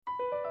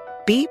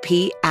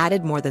BP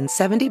added more than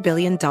 $70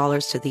 billion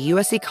to the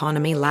U.S.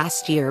 economy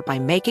last year by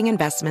making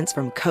investments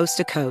from coast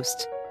to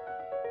coast.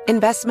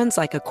 Investments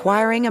like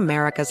acquiring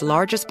America's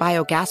largest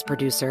biogas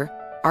producer,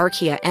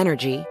 Archaea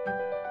Energy,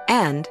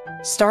 and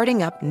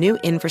starting up new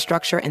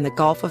infrastructure in the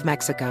Gulf of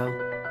Mexico.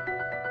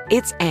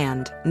 It's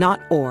and, not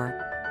or.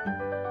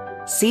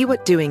 See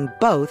what doing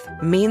both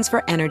means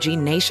for energy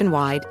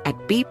nationwide at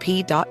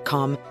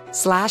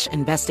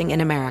bp.com/investing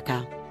in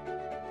America.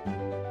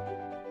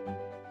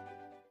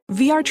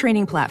 VR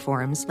training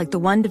platforms, like the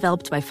one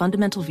developed by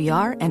Fundamental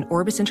VR and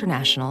Orbis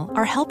International,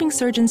 are helping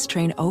surgeons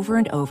train over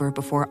and over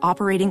before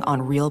operating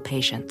on real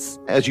patients.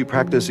 As you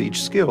practice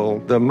each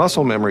skill, the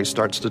muscle memory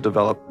starts to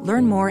develop.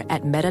 Learn more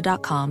at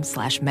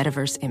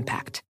meta.com/metaverse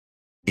impact.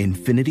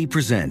 Infiniti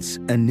presents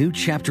a new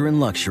chapter in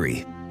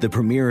luxury, the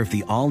premiere of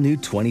the all-new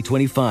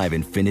 2025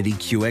 Infiniti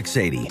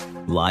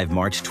QX80, live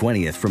March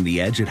 20th from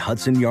the Edge at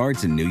Hudson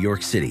Yards in New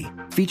York City,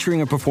 featuring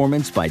a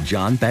performance by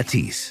John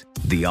Batiste.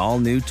 The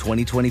all-new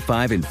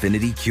 2025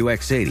 Infiniti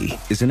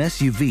QX80 is an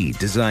SUV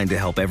designed to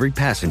help every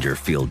passenger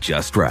feel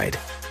just right.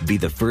 Be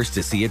the first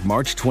to see it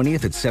March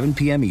 20th at 7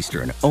 p.m.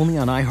 Eastern, only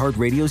on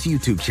iHeartRadio's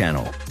YouTube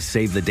channel.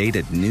 Save the date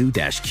at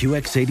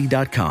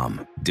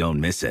new-QX80.com. Don't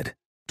miss it.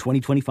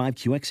 2025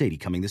 QX80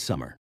 coming this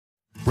summer.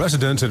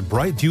 Residents at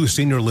Brightview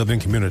Senior Living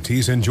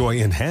Communities enjoy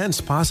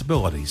enhanced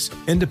possibilities,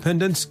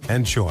 independence,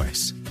 and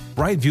choice.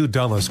 Brightview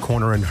Dulles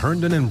Corner in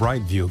Herndon and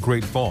Brightview,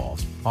 Great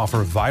Falls,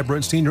 offer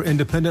vibrant senior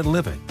independent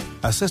living,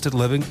 assisted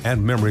living,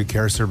 and memory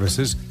care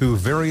services through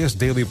various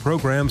daily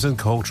programs and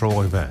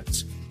cultural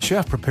events.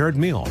 Chef-prepared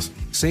meals,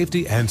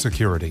 safety and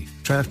security,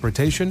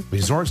 transportation,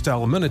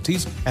 resort-style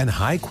amenities, and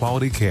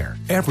high-quality care.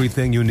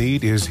 Everything you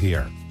need is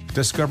here.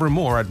 Discover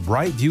more at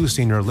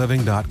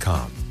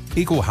brightviewseniorliving.com.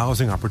 Equal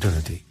housing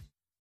opportunity.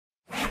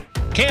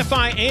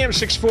 KFI AM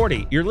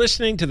 640. You're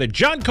listening to the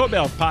John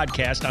Kobylt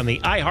podcast on the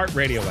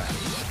iHeartRadio app.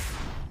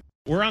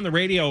 We're on the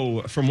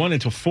radio from 1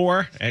 until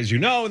 4, as you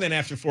know. Then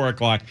after 4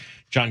 o'clock,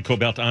 John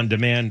Kobylt On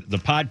Demand, the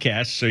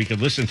podcast, so you can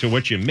listen to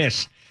what you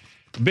missed.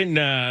 I've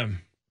been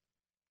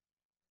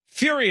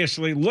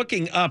furiously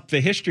looking up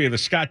the history of the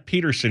Scott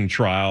Peterson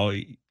trial.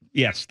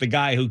 Yes, the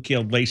guy who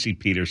killed Lacey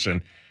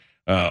Peterson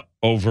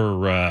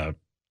over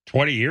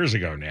 20 years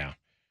ago now.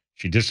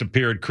 She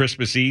disappeared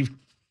Christmas Eve,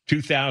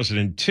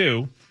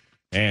 2002.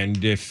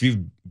 And if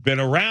you've been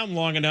around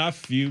long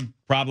enough, you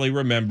probably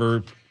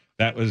remember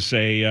that was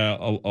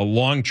a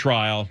long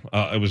trial.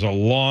 It was a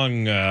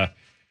long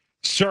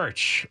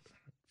search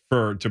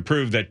to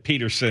prove that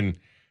Peterson,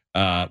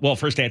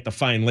 first they had to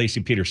find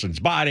Lacey Peterson's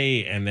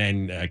body and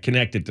then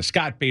connect it to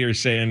Scott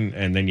Peterson,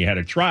 and then you had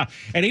a trial.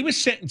 And he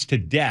was sentenced to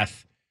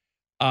death,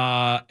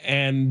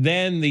 and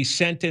then the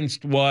sentence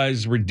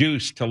was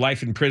reduced to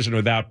life in prison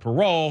without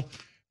parole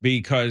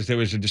because there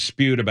was a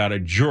dispute about a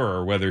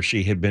juror, whether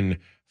she had been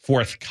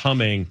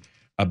forthcoming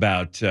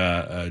about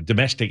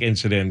domestic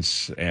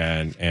incidents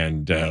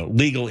and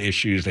legal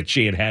issues that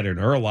she had in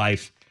her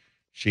life.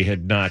 She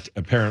had not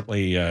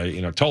apparently,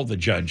 told the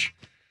judge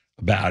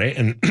about it,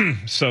 and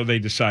so they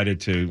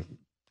decided to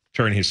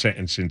turn his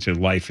sentence into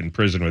life in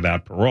prison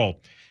without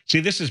parole. See,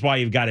 this is why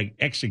you've got to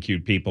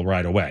execute people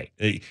right away.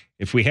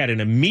 If we had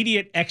an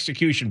immediate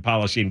execution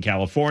policy in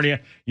California,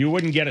 you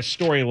wouldn't get a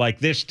story like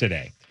this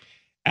today.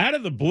 Out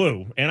of the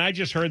blue, and I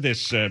just heard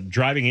this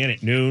driving in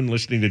at noon,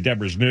 listening to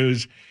Deborah's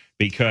News,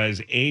 because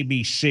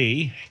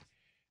ABC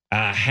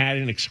had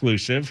an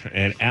exclusive,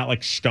 and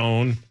Alex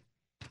Stone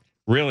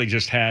really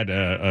just had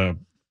an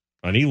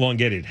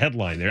elongated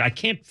headline there. I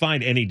can't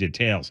find any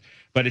details,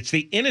 but it's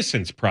the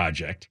Innocence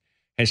Project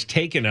has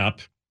taken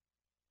up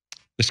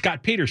the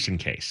Scott Peterson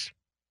case.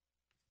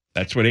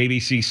 That's what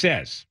ABC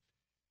says.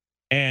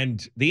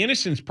 And the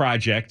Innocence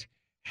Project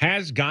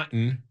has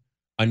gotten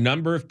a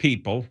number of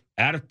people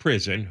out of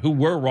prison who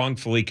were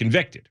wrongfully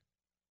convicted.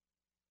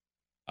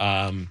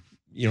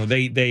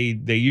 They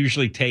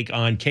usually take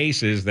on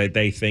cases that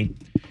they think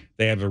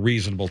they have a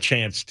reasonable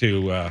chance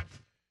to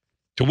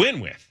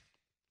win with.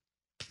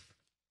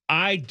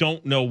 I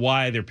don't know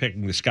why they're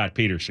picking the Scott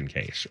Peterson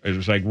case. It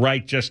was like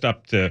right just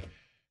up to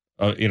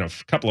a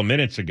couple of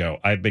minutes ago.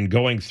 I've been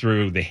going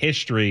through the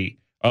history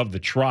of the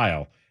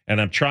trial,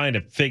 and I'm trying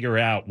to figure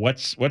out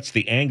what's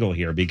the angle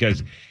here,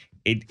 because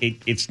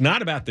it's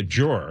not about the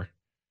juror.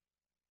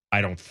 I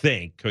don't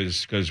think,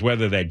 because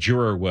whether that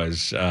juror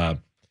was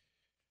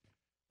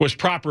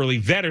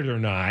properly vetted or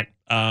not,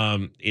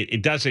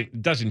 it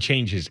doesn't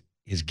change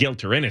his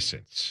guilt or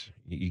innocence.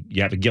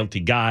 You have a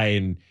guilty guy,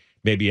 and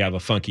maybe you have a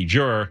funky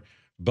juror,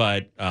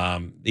 but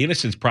the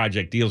Innocence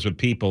Project deals with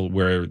people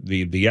where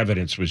the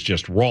evidence was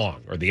just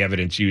wrong, or the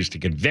evidence used to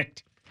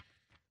convict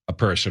a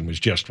person was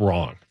just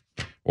wrong,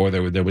 or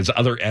there was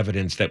other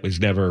evidence that was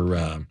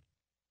never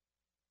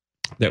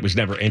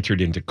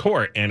entered into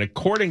court. And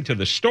according to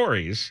the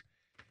stories,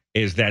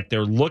 is that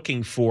they're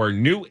looking for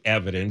new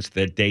evidence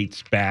that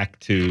dates back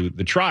to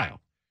the trial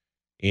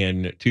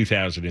in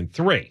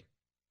 2003.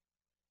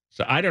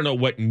 So I don't know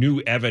what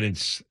new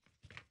evidence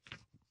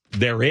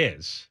there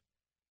is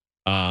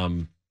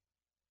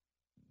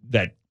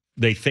that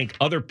they think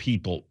other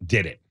people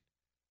did it.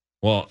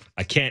 Well,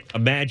 I can't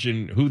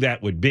imagine who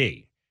that would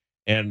be.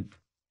 And,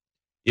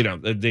 you know,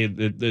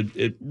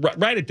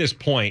 right at this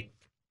point,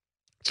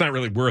 it's not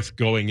really worth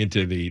going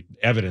into the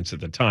evidence at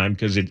the time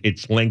because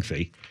it's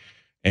lengthy.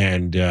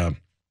 And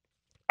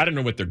I don't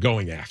know what they're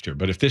going after.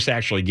 But if this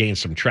actually gains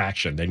some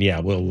traction, then, yeah,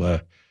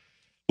 we'll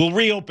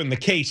reopen the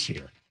case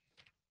here.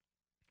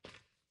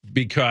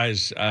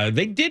 Because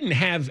they didn't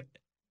have,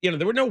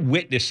 there were no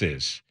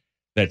witnesses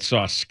that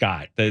saw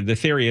Scott. The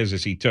theory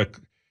is he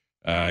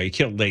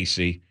killed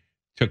Lacey,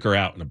 took her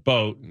out in a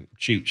boat. And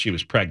she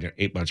was pregnant,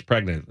 8 months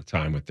pregnant at the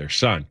time with their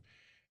son.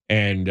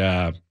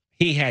 And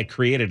he had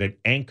created an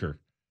anchor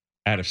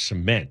out of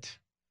cement.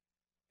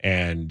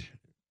 And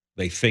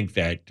they think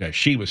that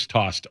she was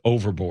tossed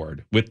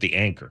overboard with the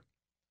anchor.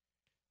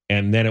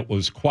 And then it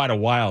was quite a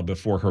while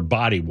before her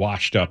body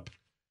washed up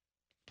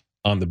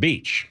on the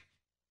beach,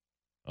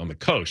 on the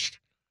coast.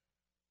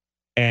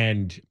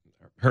 And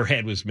her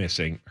head was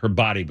missing. Her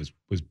body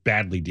was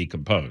badly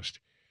decomposed.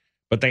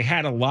 But they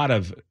had a lot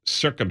of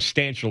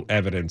circumstantial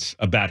evidence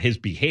about his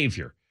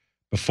behavior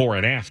before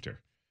and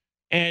after.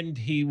 And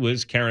he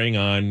was carrying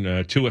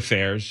on 2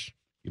 affairs.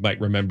 You might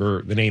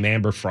remember the name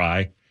Amber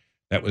Fry.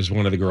 That was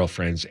one of the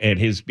girlfriends. And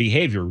his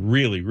behavior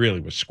really, really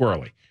was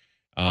squirrely.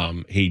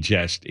 He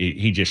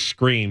just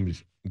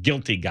screamed,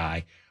 guilty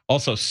guy.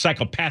 Also,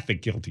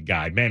 psychopathic guilty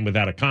guy, man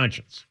without a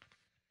conscience.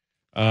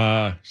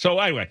 So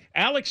anyway,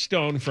 Alex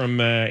Stone from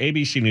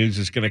ABC News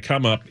is going to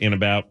come up in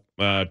about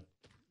a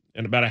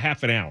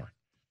half an hour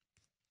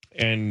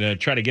and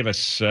try to give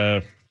us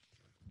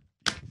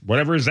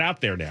whatever is out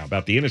there now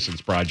about the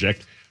Innocence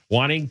Project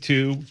wanting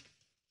to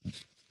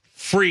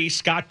free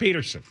Scott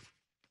Peterson.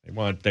 They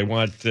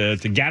want to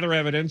gather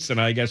evidence and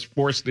I guess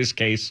force this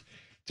case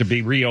to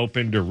be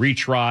reopened or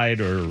retried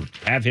or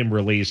have him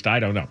released. I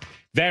don't know.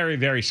 Very,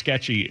 very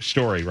sketchy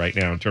story right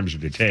now in terms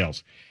of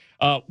details.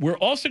 We're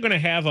also going to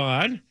have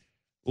on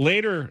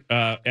later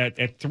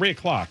at 3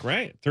 o'clock,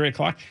 right? 3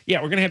 o'clock?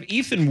 Yeah, we're going to have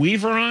Ethan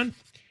Weaver on.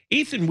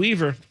 Ethan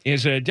Weaver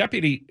is a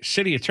deputy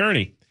city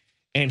attorney,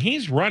 and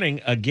he's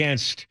running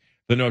against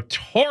the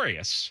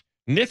notorious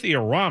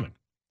Nithya Raman.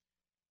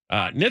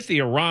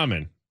 Nithya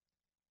Raman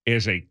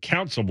is a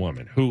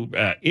councilwoman who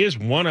is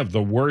one of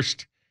the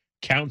worst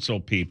council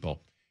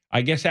people.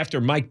 I guess after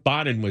Mike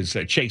Bonin was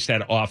chased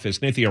out of office,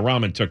 Nithya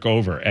Raman took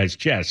over as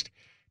just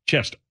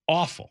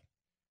awful.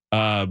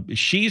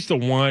 She's the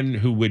one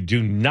who would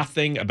do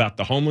nothing about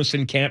the homeless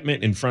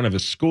encampment in front of a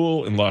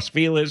school in Los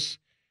Feliz.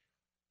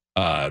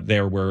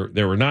 There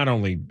were not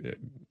only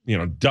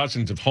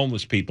dozens of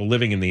homeless people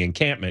living in the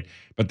encampment,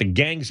 but the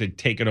gangs had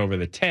taken over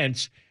the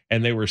tents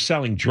and they were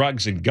selling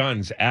drugs and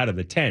guns out of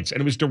the tents, and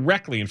it was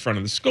directly in front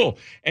of the school.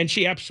 And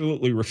she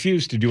absolutely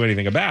refused to do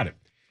anything about it.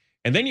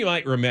 And then you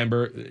might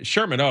remember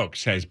Sherman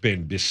Oaks has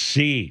been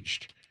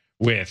besieged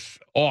with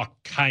all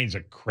kinds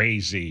of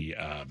crazy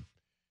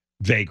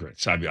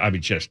vagrants. I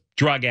mean, just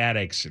drug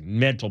addicts and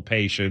mental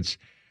patients.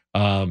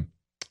 And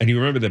you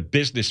remember the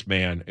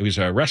businessman, it was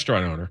a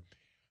restaurant owner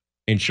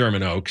in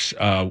Sherman Oaks,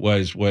 there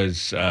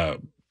was a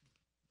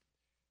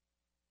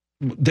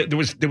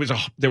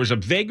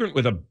vagrant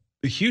with a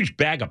huge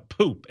bag of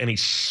poop, and he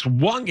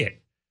swung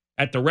it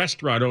at the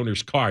restaurant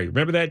owner's car. You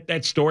remember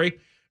that story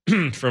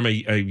from a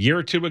year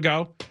or two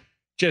ago?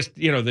 Just,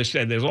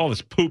 there's all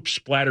this poop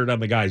splattered on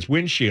the guy's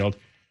windshield.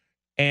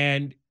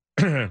 And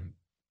the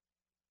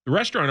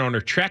restaurant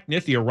owner tracked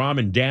Nithya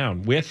Raman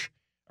down with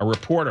a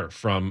reporter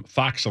from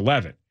Fox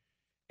 11.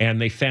 And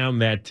they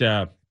found that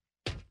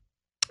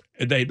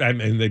they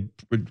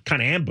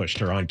kind of ambushed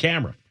her on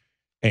camera.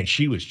 And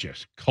she was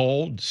just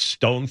cold,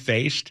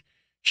 stone-faced.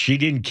 She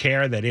didn't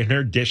care that in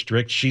her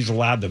district, she's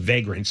allowed the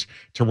vagrants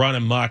to run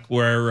amok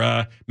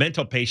where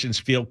mental patients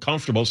feel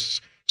comfortable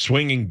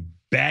swinging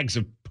bags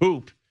of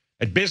poop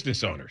at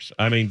business owners.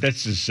 I mean,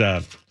 this is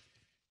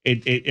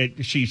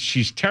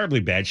she's terribly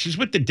bad. She's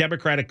with the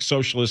Democratic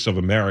Socialists of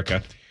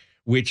America,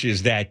 which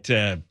is that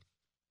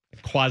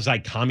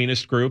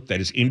quasi-communist group that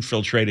has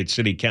infiltrated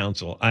city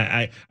council.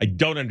 I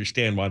don't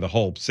understand why the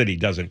whole city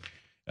doesn't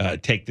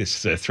take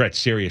this threat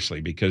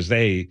seriously, because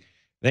they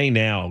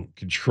now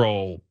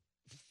control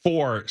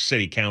 4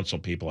 city council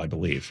people, I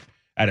believe,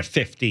 out of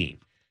 15.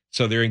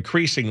 So they're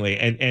increasingly,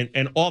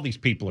 and all these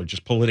people are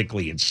just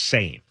politically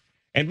insane,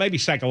 and maybe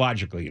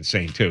psychologically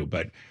insane too.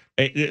 But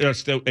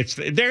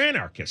they're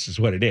anarchists, is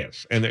what it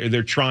is, and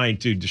they're trying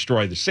to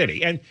destroy the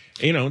city. And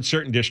in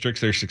certain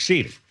districts, they're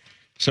succeeding.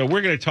 So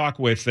we're going to talk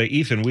with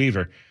Ethan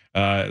Weaver,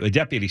 the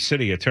deputy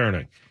city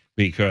attorney,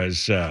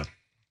 because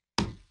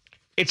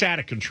it's out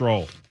of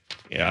control.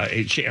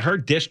 Her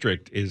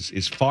district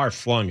is far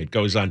flung. It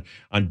goes on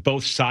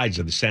both sides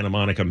of the Santa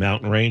Monica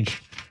mountain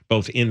range,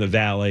 both in the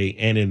valley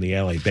and in the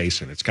LA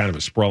basin. It's kind of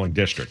a sprawling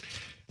district.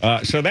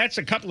 So that's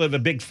a couple of the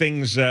big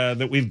things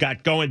that we've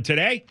got going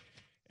today.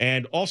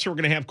 And also we're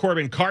going to have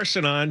Corbin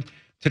Carson on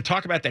to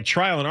talk about that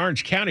trial in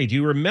Orange County. Do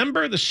you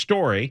remember the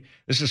story?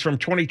 This is from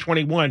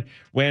 2021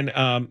 when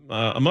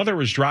a mother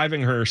was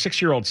driving her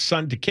 6-year-old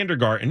son to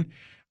kindergarten.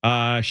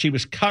 She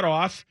was cut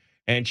off,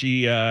 and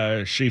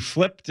she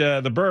flipped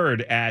the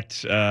bird at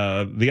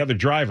the other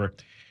driver.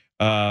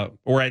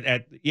 or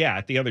at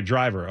the other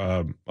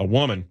driver, a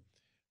woman.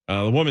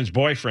 The woman's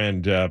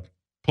boyfriend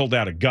pulled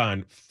out a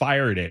gun,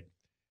 fired it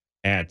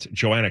at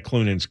Joanna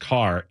Clunan's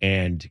car,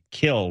 and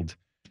killed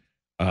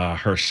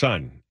her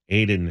son,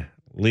 Aiden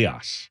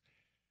Leos.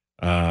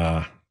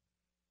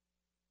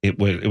 It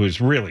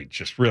was really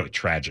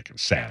tragic and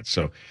sad.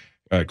 So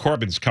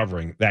Corbin's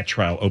covering that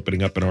trial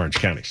opening up in Orange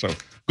County. So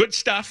good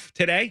stuff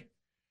today.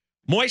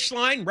 Moist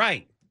line,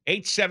 right.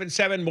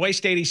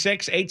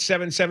 877-MOIST-86,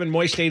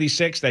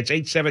 877-MOIST-86. That's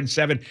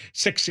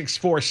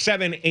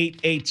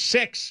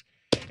 877-664-7886.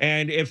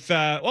 And if,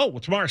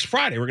 tomorrow's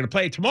Friday. We're going to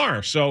play it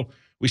tomorrow. So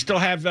we still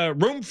have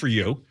room for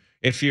you.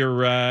 If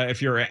you're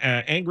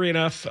angry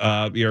enough,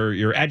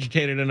 you're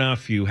agitated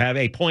enough, you have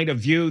a point of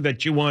view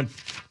that you want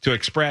to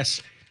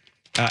express,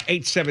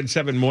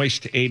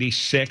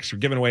 877-MOIST-86. We're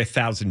giving away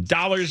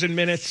 $1,000 in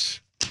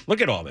minutes.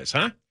 Look at all this,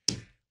 huh?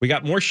 We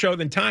got more show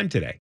than time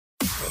today.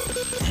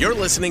 You're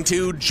listening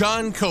to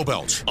John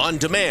Kobylt on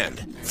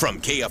demand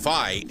from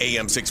KFI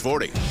AM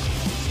 640.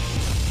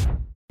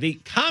 The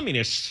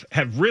communists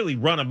have really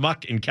run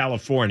amok in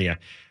California.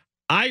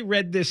 I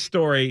read this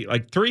story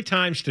like 3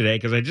 times today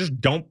because I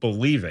just don't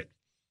believe it.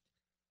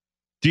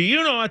 Do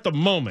you know at the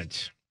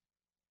moment,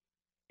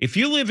 if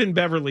you live in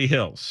Beverly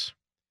Hills,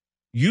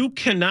 you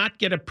cannot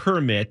get a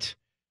permit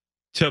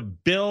to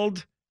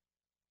build,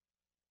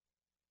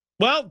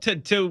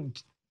 to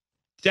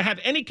have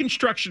any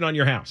construction on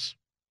your house.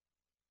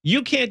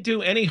 You can't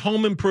do any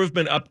home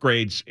improvement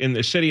upgrades in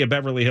the city of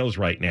Beverly Hills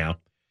right now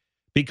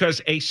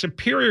because a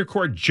Superior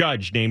Court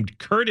judge named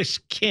Curtis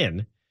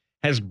Kinn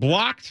has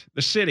blocked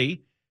the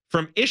city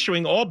from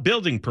issuing all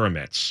building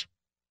permits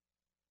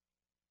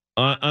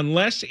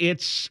unless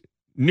it's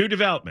new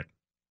development.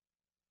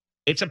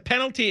 It's a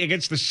penalty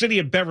against the city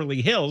of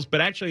Beverly Hills, but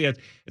actually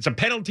it's a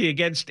penalty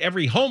against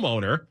every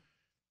homeowner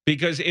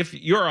because if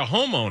you're a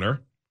homeowner,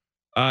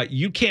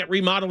 you can't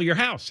remodel your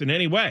house in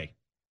any way.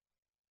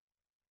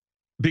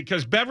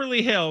 Because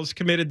Beverly Hills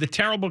committed the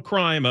terrible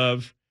crime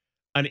of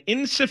an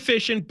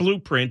insufficient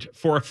blueprint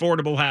for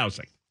affordable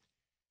housing.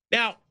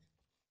 Now,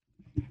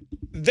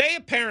 they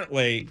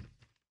apparently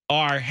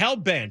are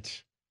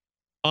hell-bent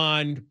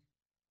on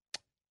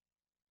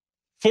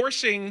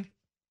forcing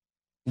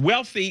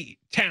wealthy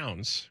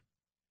towns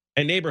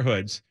and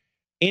neighborhoods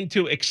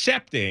into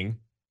accepting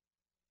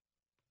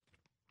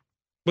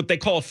what they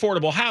call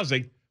affordable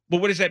housing. Well,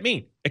 what does that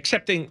mean?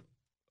 Accepting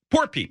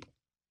poor people.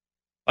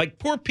 Like,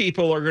 poor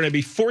people are going to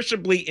be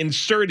forcibly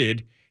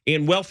inserted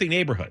in wealthy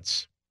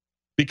neighborhoods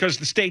because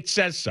the state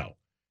says so,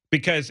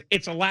 because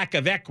it's a lack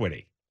of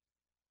equity.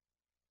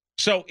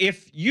 So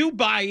if you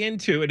buy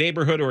into a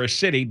neighborhood or a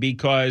city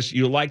because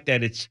you like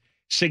that it's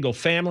single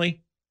family,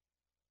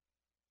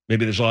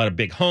 maybe there's a lot of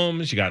big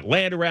homes, you got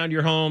land around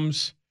your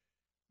homes,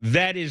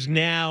 that is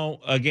now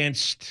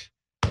against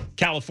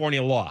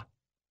California law.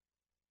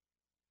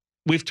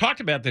 We've talked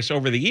about this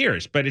over the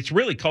years, but it's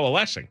really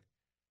coalescing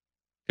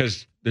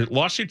because the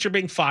lawsuits are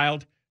being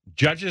filed,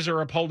 judges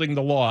are upholding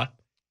the law,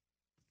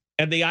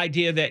 and the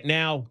idea that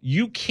now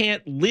you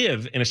can't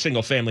live in a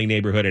single-family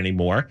neighborhood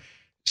anymore.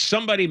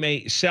 Somebody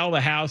may sell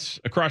the house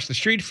across the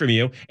street from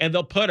you, and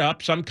they'll put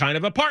up some kind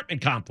of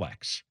apartment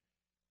complex.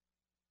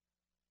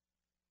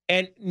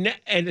 And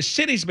the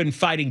city's been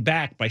fighting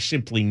back by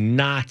simply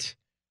not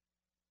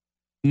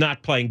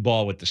playing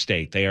ball with the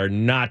state. They are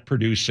not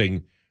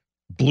producing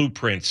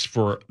blueprints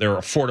for their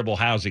affordable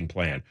housing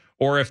plan.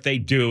 Or if they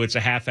do, it's a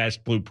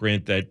half-assed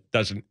blueprint that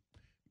doesn't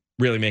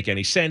really make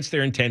any sense.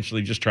 They're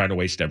intentionally just trying to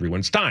waste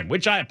everyone's time,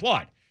 which I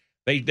applaud.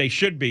 They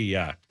should be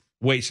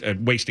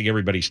wasting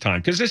everybody's time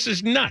because this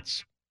is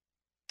nuts.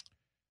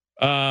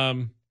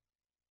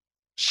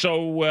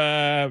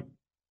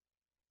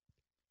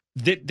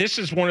 This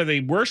is one of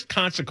the worst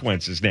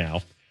consequences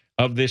now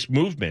of this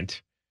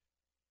movement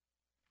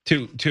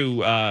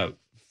to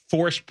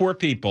force poor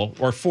people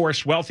or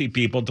force wealthy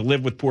people to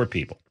live with poor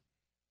people.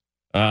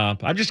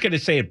 I'm just going to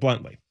say it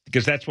bluntly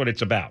because that's what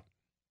it's about.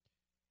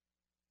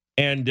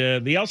 And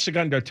the El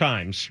Segundo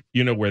Times,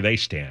 you know where they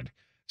stand.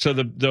 So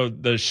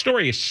the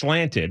story is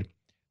slanted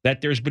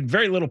that there's been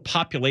very little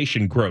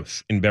population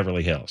growth in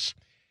Beverly Hills.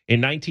 In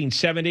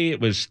 1970,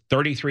 it was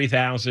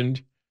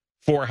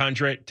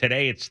 33,400.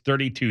 Today, it's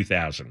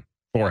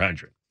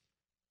 32,400.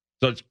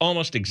 So it's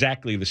almost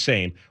exactly the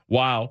same,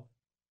 while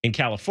in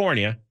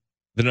California,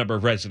 the number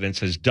of residents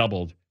has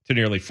doubled to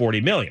nearly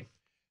 40 million.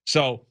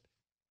 So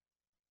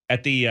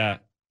at the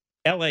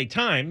L.A.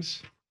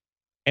 Times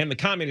and the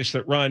communists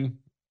that run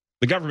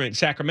the government in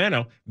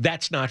Sacramento,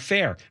 that's not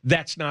fair.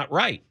 That's not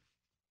right.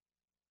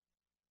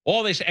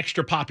 All this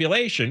extra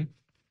population,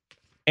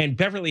 and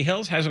Beverly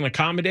Hills hasn't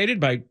accommodated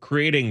by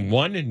creating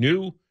one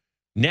new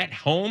net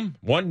home,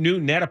 one new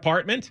net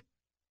apartment.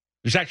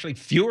 There's actually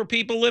fewer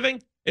people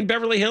living in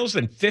Beverly Hills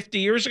than 50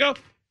 years ago.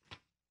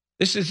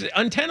 This is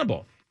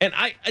untenable. And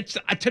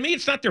to me,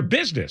 it's not their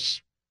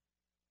business.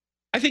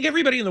 I think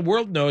everybody in the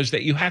world knows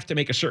that you have to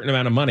make a certain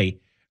amount of money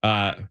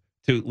to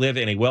live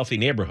in a wealthy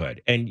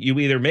neighborhood. And you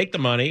either make the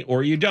money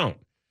or you don't.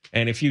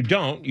 And if you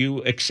don't,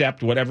 you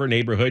accept whatever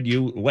neighborhood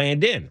you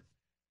land in.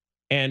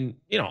 And,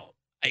 you know,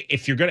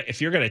 if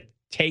you're gonna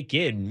take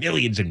in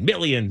millions and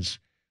millions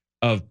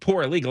of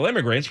poor illegal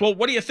immigrants, well,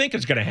 what do you think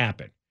is going to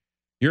happen?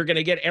 You're going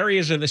to get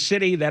areas of the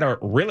city that are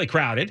really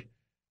crowded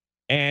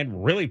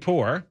and really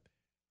poor,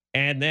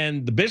 and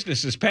then the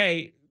businesses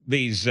pay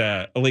these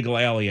illegal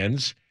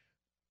aliens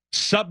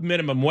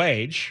sub-minimum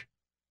wage.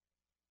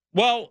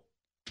 Well,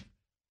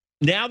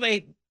 now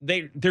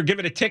they're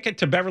giving a ticket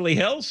to Beverly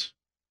Hills,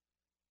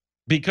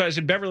 because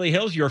in Beverly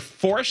Hills you're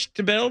forced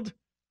to build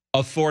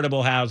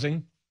affordable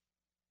housing.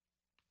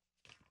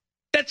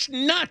 That's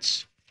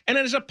nuts. And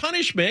as a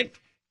punishment,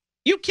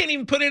 you can't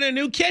even put in a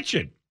new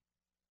kitchen.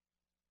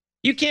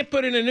 You can't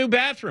put in a new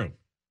bathroom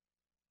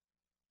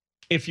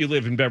if you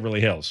live in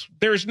Beverly Hills.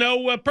 There's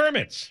no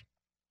permits.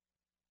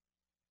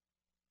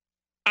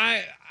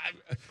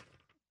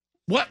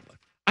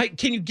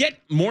 Can you get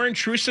more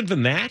intrusive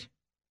than that?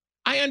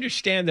 I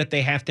understand that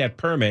they have to have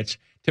permits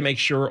to make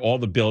sure all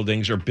the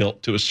buildings are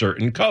built to a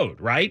certain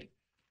code, right?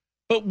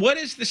 But what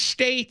is the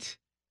state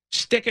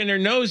sticking their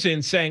nose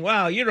in saying,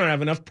 well, you don't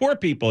have enough poor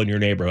people in your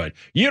neighborhood.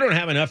 You don't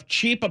have enough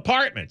cheap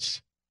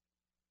apartments.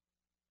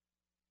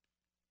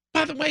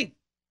 By the way,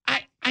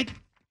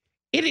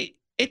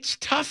 it's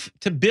tough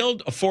to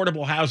build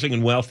affordable housing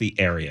in wealthy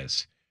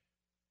areas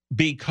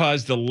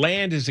because the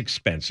land is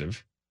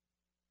expensive.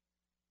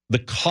 The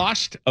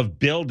cost of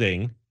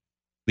building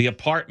the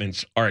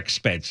apartments are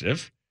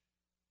expensive.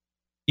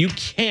 You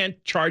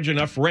can't charge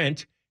enough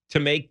rent to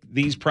make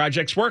these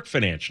projects work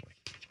financially.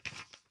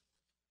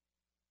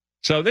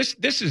 So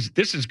this is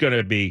going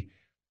to be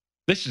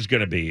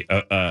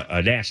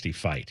a nasty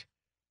fight.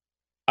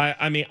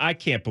 I mean, I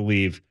can't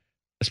believe,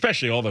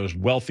 especially all those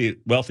wealthy,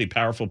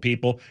 powerful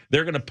people,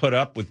 they're going to put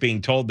up with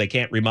being told they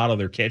can't remodel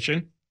their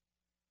kitchen.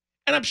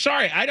 And I'm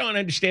sorry, I don't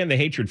understand the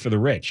hatred for the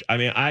rich. I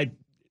mean,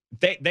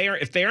 they are,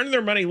 if they earn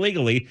their money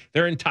legally,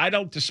 they're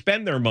entitled to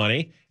spend their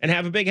money and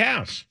have a big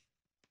house.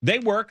 They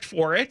worked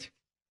for it.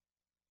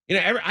 You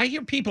know, I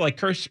hear people like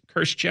curse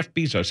Jeff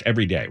Bezos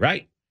every day,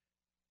 right?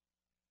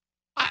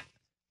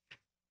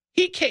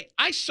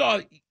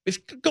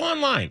 Go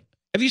online.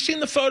 Have you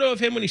seen the photo of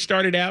him when he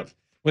started out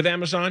with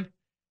Amazon?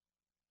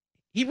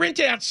 He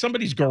rented out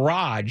somebody's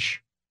garage.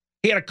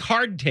 He had a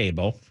card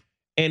table,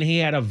 and he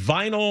had a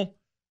vinyl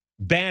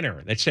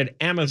banner that said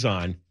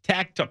Amazon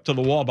tacked up to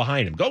the wall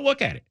behind him. Go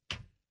look at it.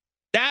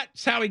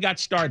 That's how he got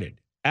started,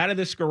 out of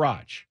this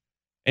garage.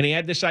 And he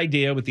had this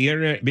idea, with the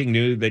internet being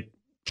new, that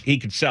he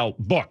could sell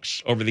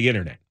books over the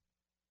internet.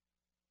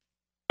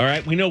 All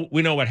right, we know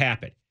what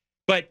happened.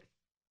 But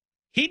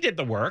he did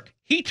the work.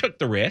 He took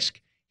the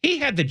risk. He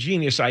had the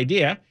genius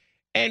idea,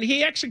 and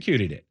he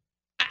executed it.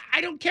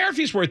 I don't care if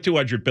he's worth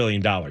 $200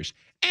 billion.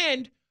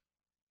 And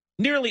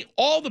nearly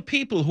all the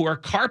people who are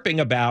carping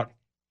about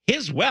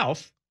his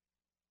wealth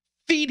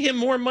feed him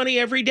more money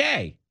every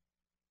day.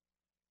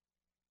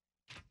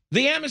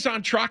 The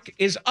Amazon truck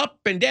is up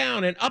and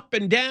down,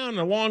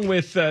 along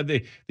with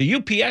the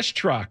UPS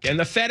truck and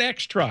the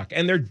FedEx truck,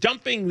 and they're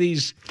dumping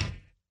these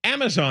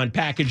Amazon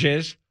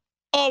packages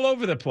all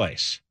over the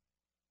place,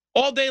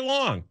 all day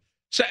long.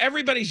 So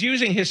everybody's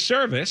using his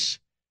service,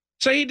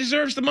 so he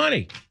deserves the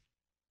money.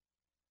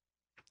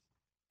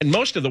 And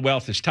most of the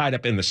wealth is tied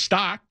up in the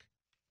stock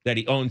that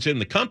he owns in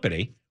the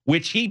company,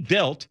 which he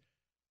built,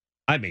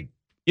 I mean,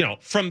 you know,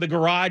 from the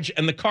garage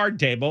and the card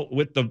table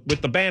with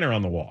the banner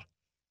on the wall.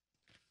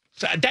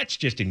 So that's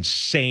just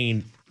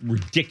insane,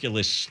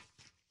 ridiculous,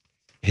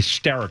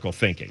 hysterical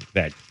thinking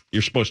that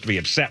you're supposed to be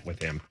upset with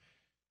him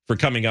for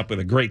coming up with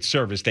a great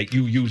service that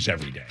you use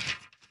every day.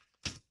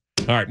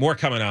 All right, more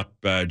coming up.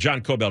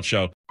 John Kobylt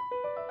Show.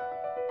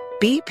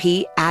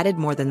 BP added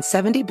more than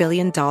 $70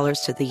 billion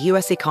to the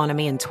U.S.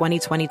 economy in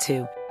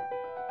 2022.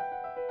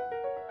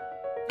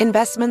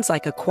 Investments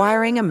like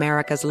acquiring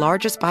America's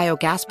largest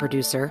biogas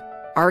producer,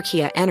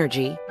 Archaea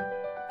Energy,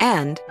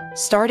 and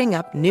starting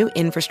up new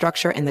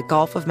infrastructure in the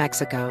Gulf of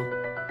Mexico.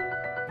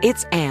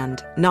 It's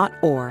and, not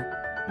or.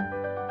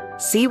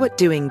 See what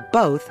doing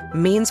both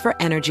means for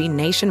energy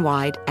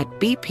nationwide at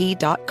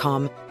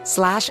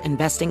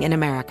bp.com/investing in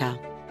America.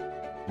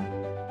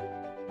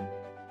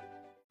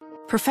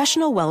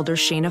 Professional welder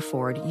Shayna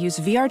Ford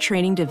used VR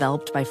training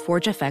developed by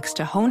ForgeFX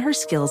to hone her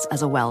skills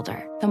as a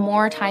welder. The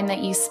more time that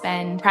you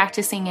spend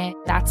practicing it,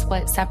 that's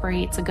what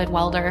separates a good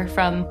welder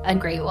from a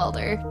great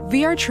welder.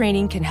 VR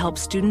training can help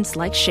students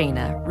like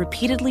Shayna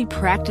repeatedly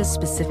practice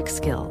specific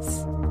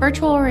skills.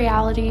 Virtual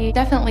reality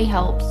definitely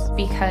helps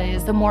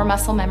because the more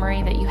muscle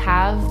memory that you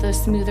have, the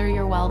smoother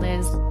your weld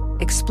is.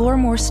 Explore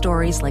more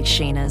stories like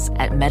Shayna's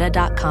at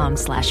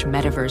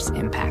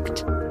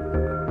meta.com/metaverseimpact.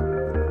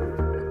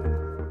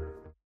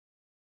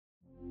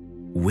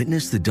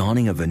 Witness the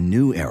dawning of a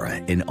new era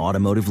in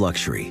automotive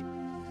luxury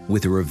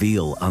with a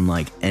reveal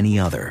unlike any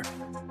other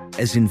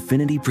as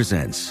Infiniti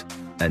presents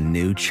a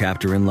new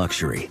chapter in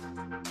luxury,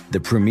 the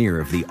premiere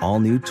of the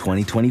all-new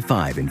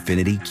 2025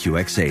 Infiniti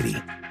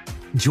QX80.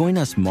 Join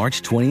us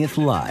March 20th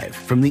live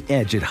from the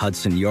Edge at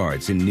Hudson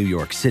Yards in New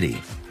York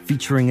City,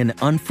 featuring an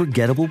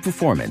unforgettable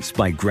performance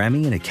by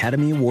Grammy and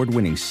Academy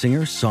Award-winning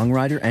singer,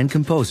 songwriter, and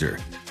composer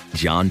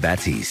Jon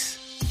Batiste.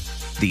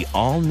 The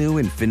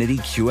all-new Infiniti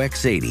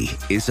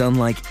QX80 is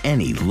unlike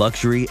any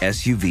luxury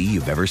SUV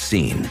you've ever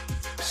seen.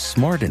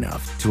 Smart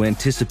enough to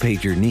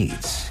anticipate your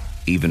needs,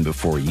 even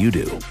before you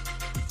do.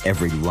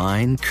 Every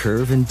line,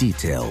 curve, and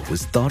detail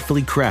was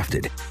thoughtfully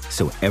crafted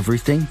so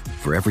everything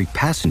for every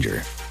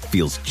passenger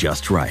feels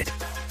just right.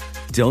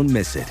 Don't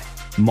miss it.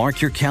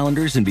 Mark your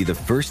calendars and be the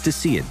first to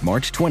see it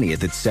March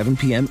 20th at 7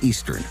 p.m.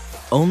 Eastern,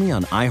 only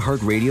on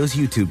iHeartRadio's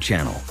YouTube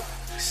channel.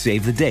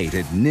 Save the date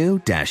at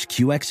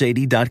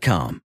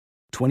new-QX80.com.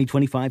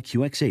 2025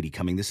 QX80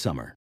 coming this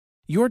summer.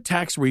 Your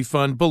tax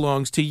refund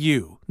belongs to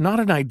you, not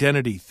an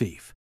identity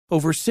thief.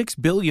 Over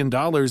 $6 billion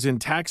in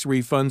tax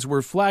refunds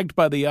were flagged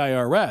by the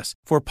IRS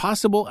for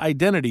possible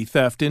identity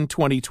theft in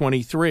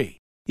 2023.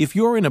 If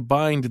you're in a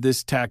bind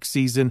this tax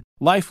season,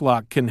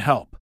 LifeLock can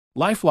help.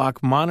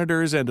 LifeLock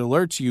monitors and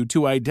alerts you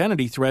to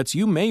identity threats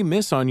you may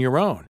miss on your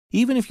own,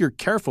 even if you're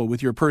careful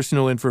with your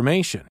personal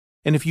information.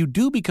 And if you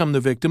do become the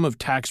victim of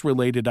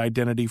tax-related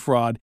identity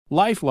fraud,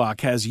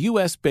 LifeLock has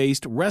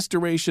U.S.-based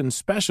restoration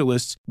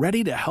specialists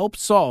ready to help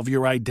solve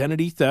your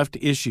identity theft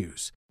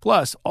issues.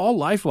 Plus, all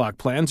LifeLock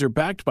plans are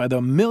backed by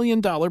the $1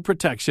 Million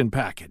Protection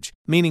Package,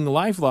 meaning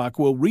LifeLock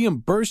will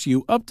reimburse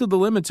you up to the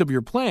limits of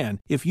your plan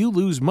if you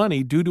lose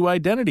money due to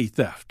identity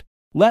theft.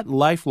 Let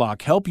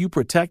LifeLock help you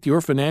protect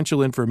your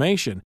financial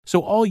information,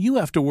 so all you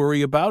have to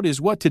worry about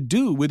is what to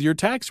do with your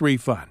tax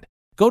refund.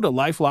 Go to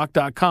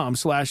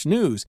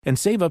LifeLock.com/news and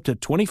save up to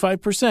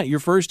 25% your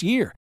first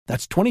year.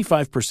 That's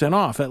 25%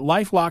 off at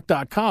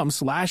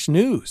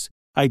LifeLock.com/news.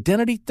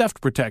 Identity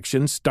theft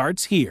protection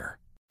starts here.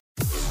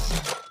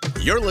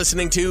 You're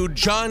listening to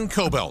John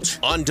Kobylt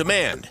on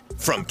demand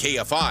from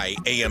KFI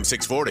AM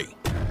 640.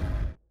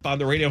 On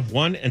the radio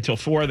 1 until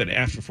 4, then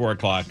after 4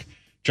 o'clock,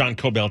 John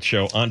Kobylt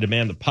Show on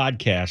demand, the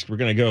podcast. We're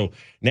going to go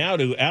now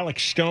to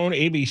Alex Stone,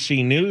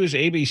 ABC News.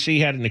 ABC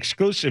had an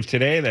exclusive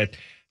today that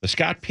the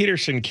Scott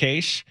Peterson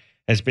case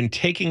has been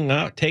taken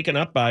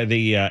up by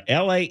the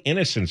L.A.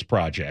 Innocence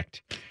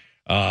Project.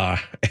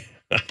 I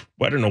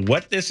don't know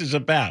what this is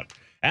about.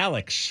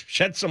 Alex,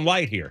 shed some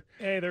light here.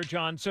 Hey there,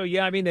 John. So,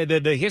 yeah, I mean,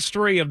 the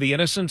history of the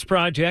Innocence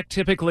Project,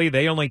 typically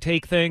they only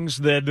take things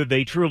that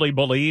they truly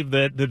believe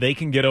that they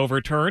can get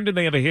overturned, and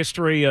they have a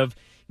history of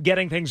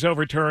getting things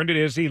overturned. It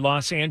is the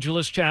Los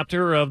Angeles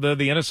chapter of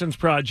the Innocence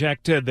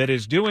Project that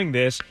is doing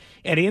this.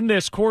 And in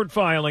this court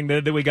filing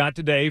that we got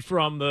today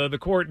from the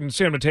court in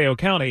San Mateo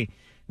County,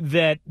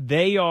 that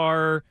they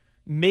are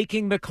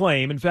making the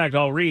claim. In fact,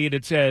 I'll read.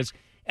 It says,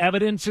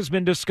 evidence has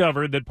been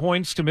discovered that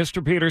points to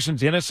Mr.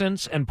 Peterson's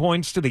innocence and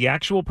points to the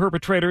actual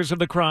perpetrators of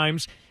the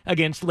crimes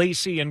against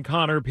Lacey and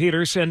Connor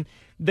Peterson.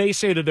 They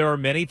say that there are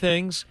many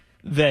things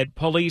that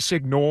police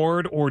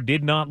ignored or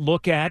did not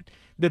look at,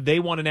 that they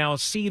want to now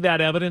see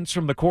that evidence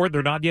from the court.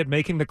 They're not yet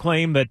making the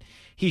claim that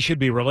he should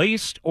be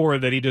released or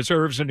that he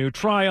deserves a new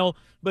trial,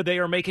 but they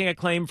are making a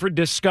claim for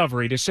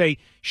discovery to say,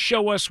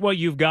 show us what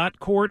you've got,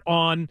 court,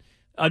 on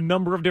a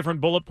number of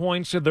different bullet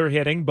points that they're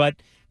hitting, but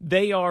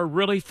they are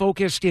really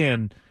focused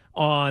in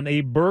on a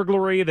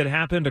burglary that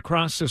happened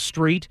across the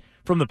street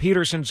from the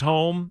Petersons'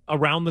 home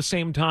around the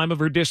same time of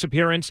her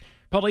disappearance.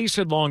 Police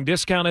had long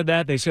discounted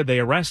that. They said they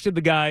arrested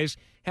the guys,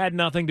 had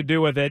nothing to do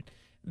with it.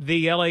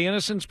 The L.A.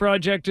 Innocence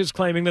Project is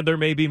claiming that there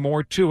may be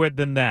more to it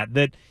than that,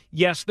 that,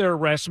 yes, there are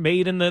arrests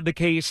made in the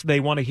case.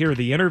 They want to hear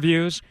the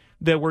interviews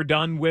that were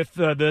done with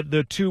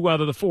the 2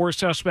 out of the 4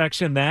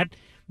 suspects in that.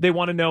 They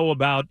want to know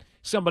about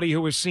somebody who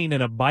was seen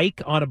on a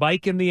bike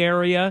in the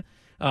area.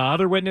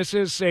 Other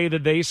witnesses say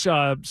that they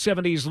saw a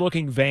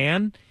 70s-looking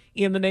van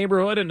in the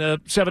neighborhood, and a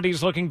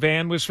 70s-looking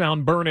van was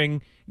found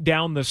burning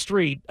down the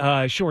street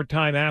a short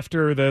time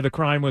after the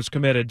crime was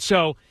committed.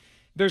 So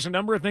there's a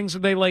number of things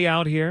that they lay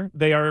out here.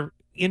 They are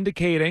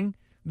indicating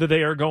that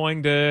they are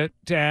going to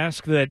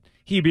ask that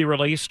he be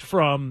released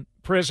from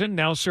prison,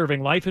 now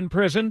serving life in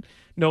prison,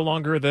 no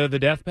longer the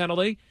death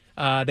penalty.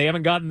 They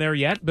haven't gotten there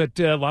yet, but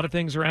a lot of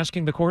things are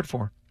asking the court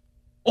for.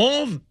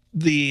 All of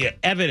the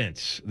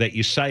evidence that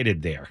you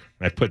cited there,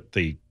 I put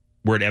the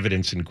word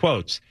evidence in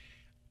quotes,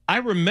 I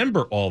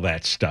remember all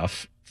that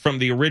stuff from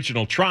the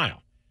original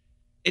trial.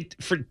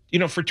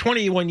 For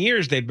 21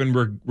 years, they've been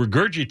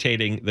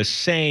regurgitating the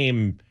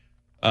same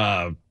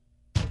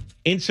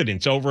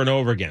incidents over and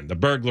over again, the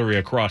burglary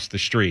across the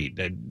street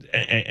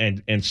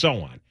and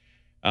so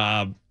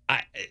on.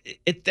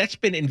 That's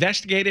been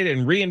investigated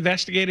and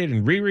reinvestigated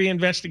and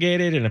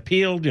reinvestigated and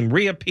appealed and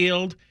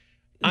reappealed.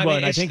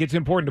 I think it's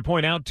important to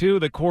point out, too,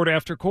 that court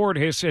after court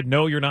has said,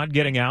 no, you're not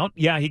getting out.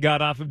 Yeah, he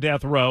got off of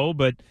death row,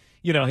 but,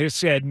 has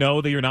said, no,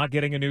 that you're not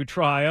getting a new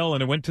trial.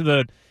 And it went to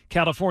the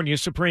California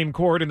Supreme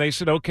Court, and they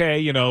said,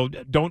 okay,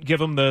 don't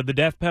give him the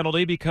death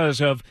penalty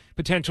because of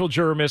potential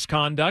juror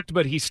misconduct,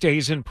 but he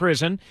stays in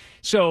prison.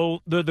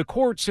 So the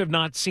courts have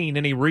not seen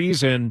any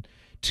reason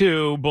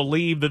to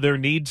believe that there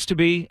needs to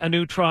be a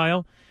new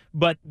trial.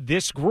 But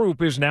this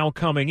group is now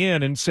coming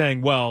in and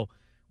saying, well,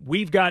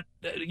 we've got,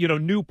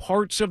 new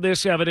parts of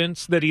this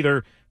evidence that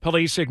either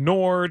police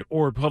ignored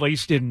or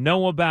police didn't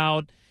know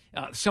about.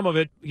 Some of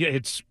it,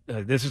 it's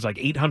this is like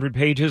 800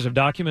 pages of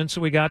documents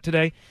that we got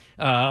today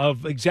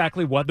of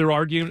exactly what their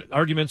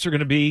arguments are going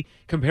to be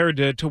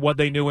compared to what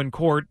they knew in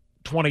court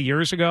 20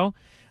 years ago.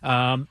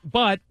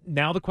 But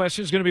now the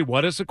question is going to be,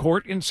 what does the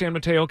court in San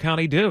Mateo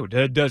County do?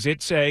 Does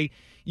it say,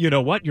 you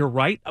know what, you're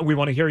right, we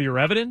want to hear your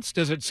evidence?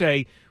 Does it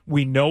say,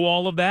 we know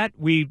all of that,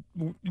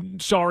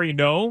 sorry,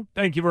 no,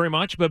 thank you very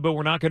much, but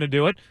we're not going to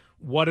do it?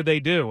 What do they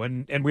do?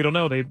 And we don't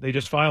know. They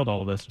just filed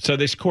all of this. So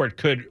this court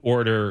could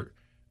order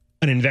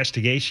an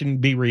investigation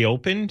be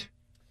reopened,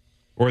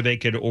 or they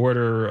could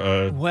order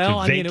to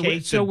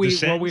vacate the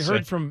sentence. We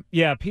heard from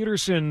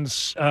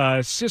Peterson's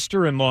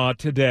sister-in-law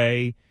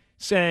today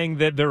saying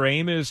that their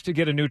aim is to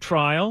get a new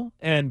trial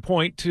and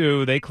point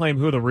to, they claim,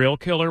 who the real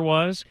killer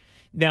was.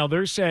 Now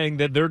they're saying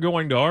that they're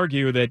going to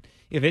argue that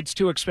if it's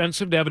too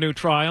expensive to have a new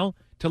trial,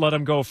 to let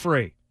him go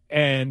free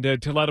and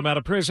to let him out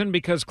of prison,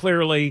 because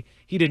clearly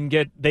he didn't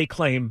get, they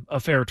claim,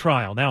 a fair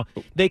trial. Now,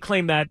 they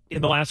claim that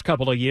in the last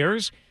couple of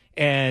years,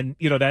 and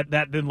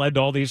that then led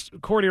to all these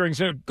court hearings.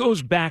 And it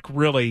goes back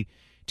really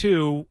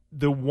to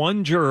the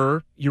one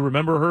juror, you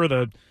remember her,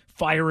 the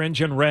fire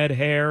engine red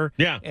hair,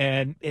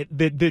 and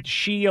that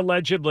she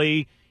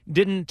allegedly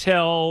didn't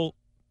tell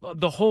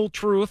the whole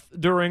truth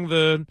during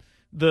the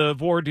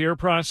voir dire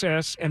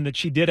process, and that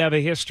she did have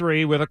a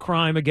history with a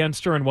crime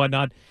against her and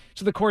whatnot.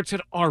 So the court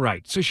said, all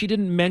right, so she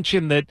didn't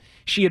mention that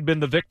she had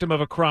been the victim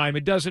of a crime.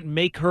 It doesn't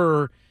make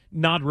her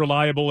not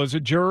reliable as a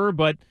juror,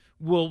 but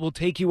we'll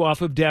take you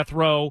off of death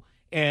row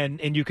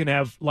and you can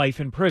have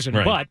life in prison,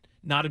 but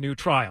not a new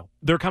trial.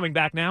 They're coming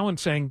back now and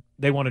saying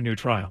they want a new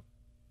trial.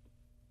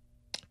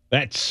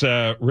 That's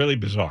really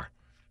bizarre.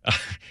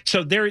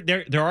 So there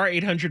are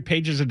 800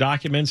 pages of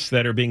documents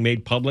that are being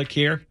made public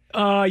here.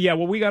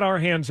 Well, we got our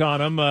hands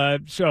on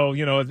them, so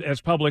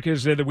as public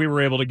as that we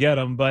were able to get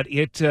them. But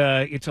it's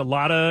a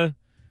lot of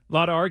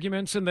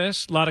arguments in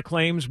this, a lot of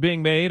claims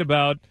being made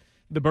about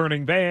the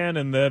burning van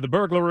and the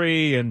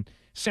burglary and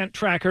scent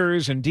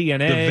trackers and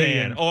DNA. The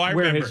van. I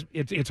remember.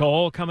 It's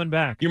all coming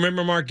back. You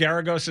remember Mark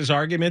Garagos's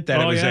argument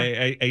that it was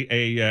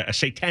a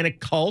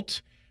satanic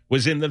cult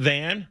was in the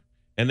van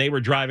and they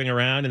were driving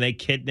around and they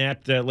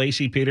kidnapped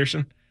Lacey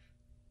Peterson?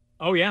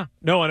 Oh, yeah.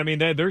 No, and I mean,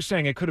 they're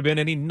saying it could have been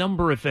any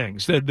number of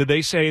things. Did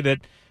they say that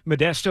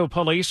Modesto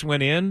police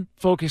went in,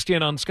 focused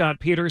in on Scott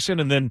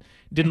Peterson, and then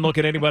didn't look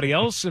at anybody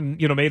else and,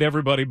 made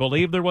everybody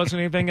believe there wasn't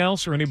anything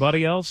else or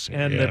anybody else,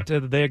 and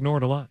that they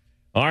ignored a lot.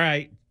 All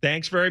right.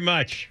 Thanks very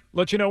much.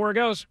 Let you know where it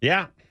goes.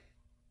 Yeah.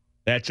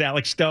 That's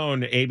Alex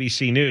Stone,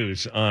 ABC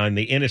News, on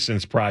the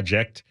Innocence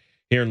Project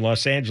here in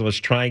Los Angeles,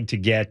 trying to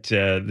get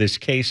this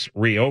case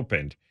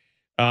reopened.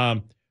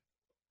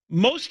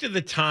 Most of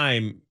the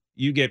time,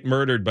 you get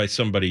murdered by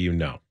somebody you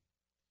know.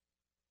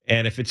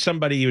 And if it's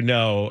somebody you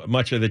know,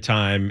 much of the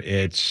time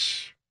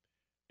it's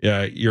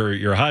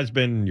your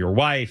husband, your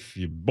wife,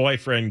 your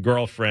boyfriend,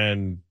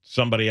 girlfriend,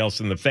 somebody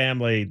else in the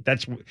family.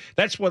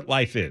 That's what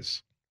life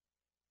is.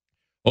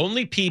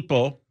 Only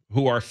people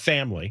who are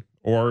family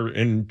or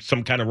in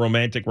some kind of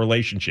romantic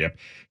relationship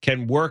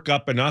can work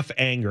up enough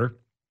anger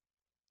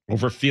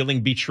over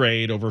feeling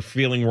betrayed, over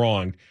feeling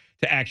wronged,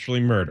 to actually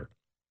murder.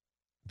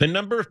 The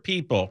number of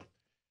people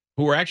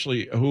who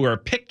are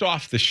picked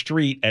off the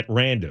street at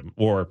random,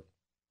 or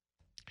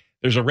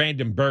there's a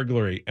random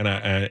burglary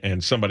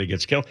and somebody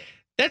gets killed,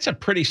 that's a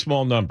pretty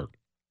small number.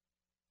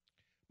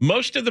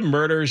 Most of the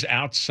murders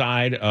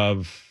outside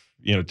of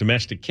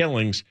domestic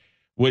killings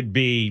would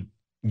be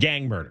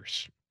gang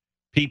murders,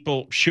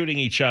 people shooting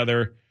each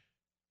other,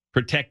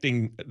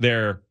 protecting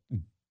their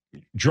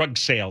drug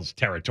sales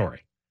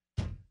territory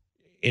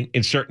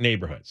in certain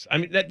neighborhoods. I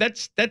mean,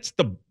 that's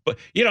the,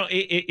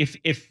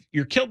 if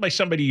you're killed by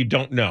somebody you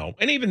don't know,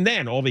 and even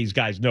then, all these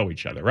guys know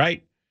each other,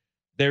 right?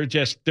 They're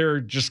just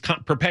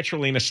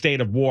perpetually in a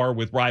state of war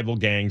with rival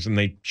gangs, and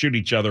they shoot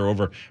each other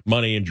over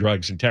money and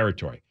drugs and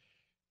territory.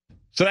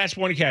 So that's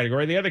one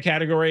category. The other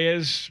category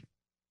is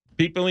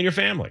people in your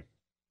family.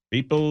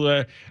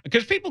 People,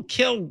 because people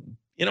kill,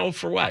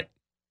 for what?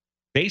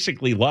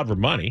 Basically love or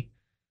money.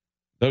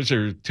 Those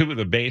are two of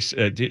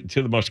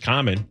the most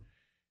common.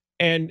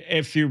 And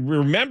if you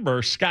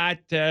remember, Scott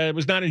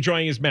was not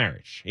enjoying his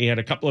marriage. He had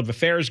a couple of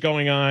affairs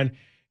going on.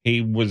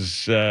 He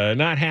was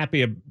not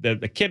happy.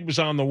 The kid was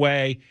on the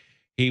way.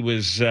 He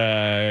was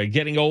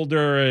getting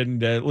older,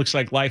 and it looks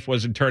like life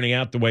wasn't turning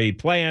out the way he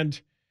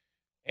planned.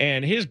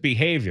 And his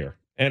behavior,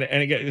 and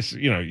again,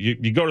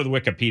 you go to the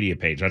Wikipedia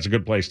page. That's a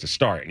good place to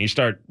start. And you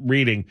start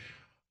reading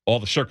all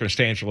the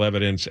circumstantial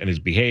evidence and his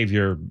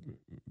behavior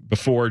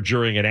before,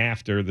 during, and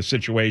after the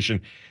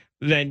situation.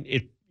 Then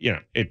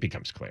it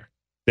becomes clear.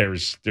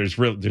 There's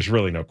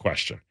really no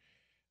question.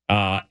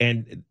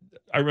 And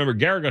I remember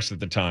Garagos at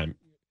the time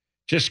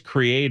just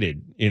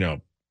created,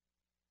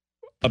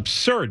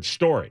 absurd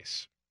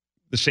stories.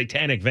 The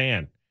satanic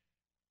van,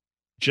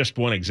 just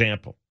one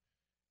example.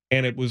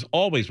 And it was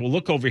always, well,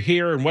 look over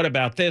here, and what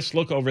about this?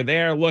 Look over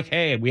there. Look,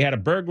 hey, we had a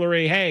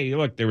burglary. Hey,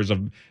 look, there was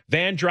a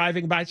van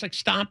driving by. It's like,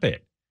 stop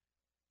it.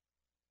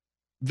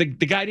 The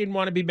guy didn't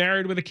want to be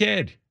married with a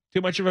kid.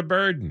 Too much of a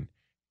burden.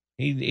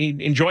 He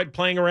enjoyed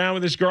playing around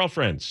with his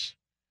girlfriends,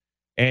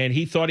 and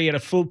he thought he had a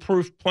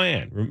foolproof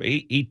plan.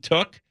 He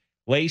took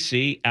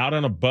Lacey out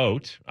on a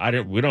boat.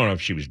 We don't know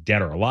if she was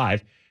dead or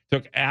alive.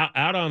 Took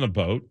out on a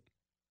boat,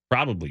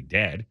 probably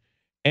dead,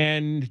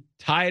 and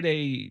tied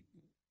a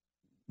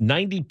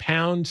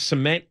 90-pound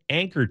cement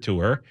anchor to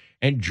her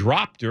and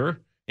dropped her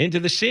into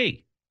the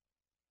sea.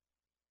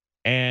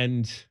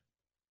 And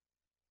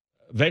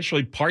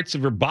eventually parts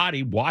of her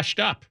body washed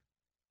up.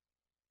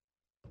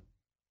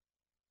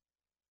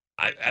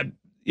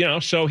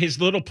 So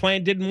his little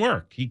plan didn't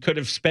work. He could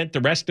have spent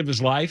the rest of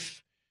his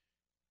life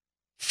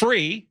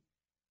free,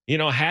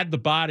 had the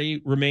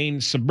body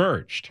remained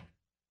submerged.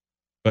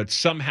 But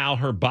somehow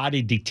her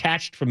body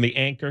detached from the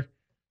anchor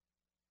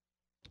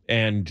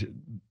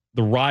and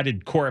the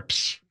rotted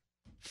corpse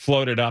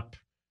floated up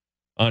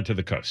onto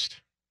the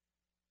coast.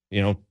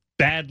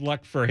 Bad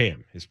luck for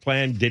him. His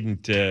plan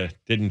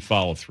didn't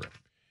follow through.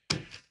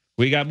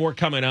 We got more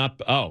coming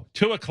up.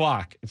 2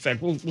 o'clock. In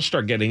fact, we'll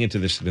start getting into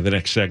this in the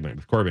next segment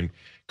with Corbin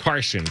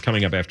Carson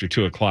coming up after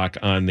 2 o'clock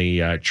on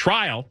the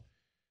trial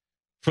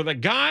for the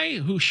guy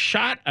who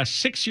shot a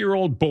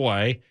 6-year-old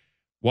boy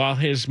while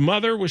his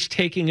mother was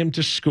taking him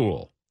to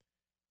school.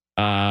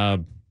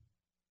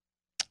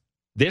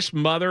 This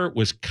mother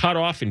was cut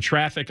off in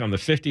traffic on the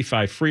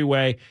 55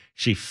 freeway.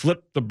 She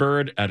flipped the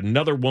bird at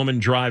another woman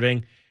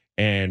driving,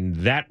 and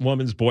that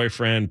woman's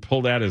boyfriend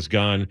pulled out his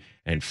gun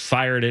and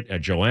fired it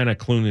at Joanna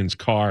Clunan's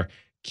car,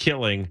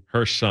 killing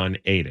her son,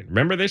 Aiden.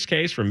 Remember this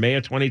case from May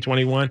of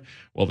 2021?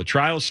 Well, the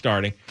trial's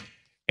starting,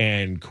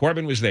 and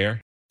Corbin was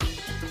there.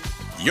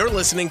 You're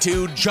listening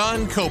to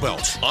John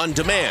Kobylt on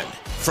demand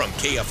from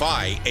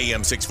KFI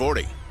AM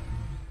 640.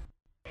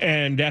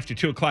 And after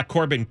 2 o'clock,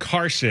 Corbin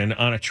Carson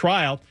on a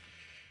trial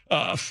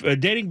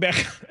dating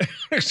back,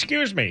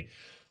 excuse me,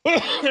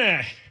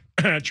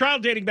 trial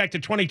dating back to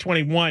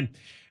 2021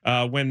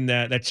 when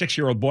that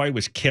 6-year-old boy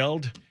was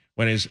killed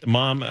when his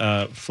mom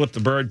flipped the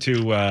bird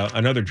to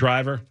another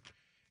driver,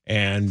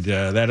 and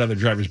that other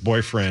driver's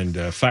boyfriend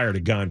fired a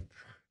gun.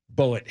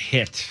 Bullet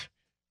hit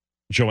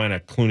Joanna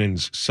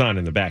Clunan's son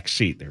in the back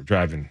seat.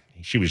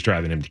 She was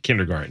driving him to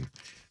kindergarten.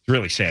 It's a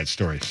really sad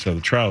story. So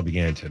the trial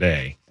began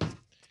today.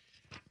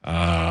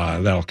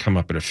 That'll come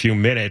up in a few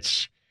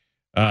minutes.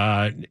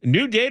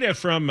 New data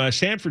from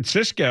San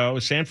Francisco.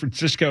 San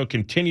Francisco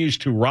continues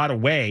to rot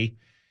away.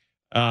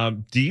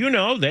 Do you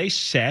know they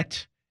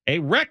set a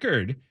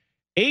record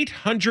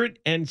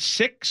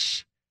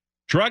 806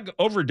 drug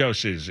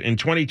overdoses in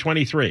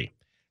 2023?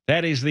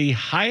 That is the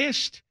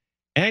highest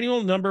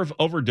annual number of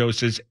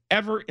overdoses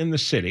ever in the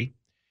city,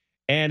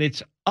 and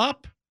it's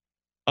up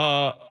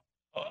over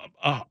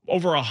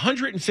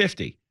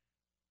 150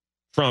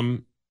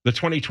 from the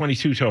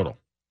 2022 total.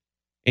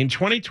 In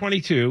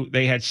 2022,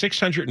 they had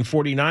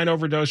 649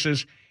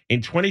 overdoses.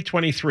 In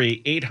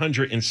 2023,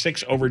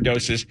 806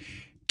 overdoses.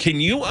 Can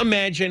you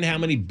imagine how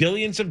many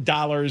billions of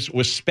dollars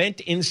was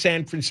spent in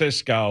San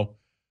Francisco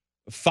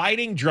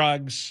fighting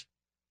drugs,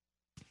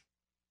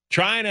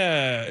 trying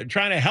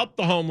to help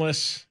the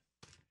homeless?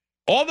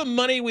 All the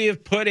money we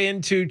have put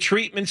into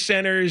treatment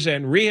centers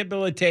and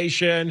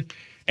rehabilitation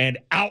and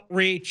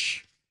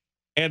outreach,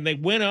 and they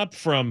went up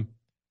from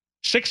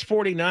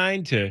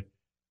 649 to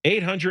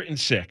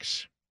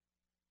 806.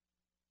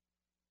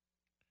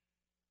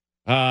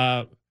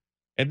 And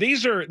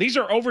these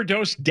are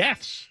overdose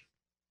deaths.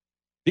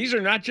 These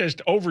are not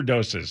just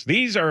overdoses.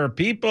 These are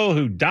people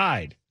who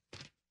died.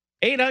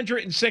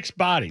 806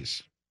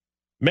 bodies,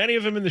 many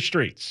of them in the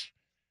streets.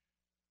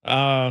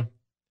 There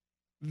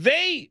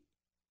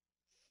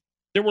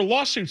were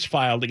lawsuits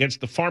filed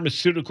against the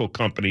pharmaceutical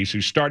companies who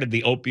started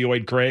the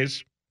opioid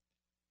craze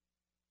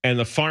and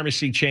the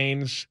pharmacy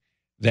chains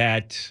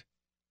that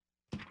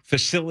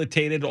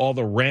facilitated all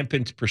the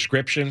rampant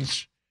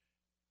prescriptions.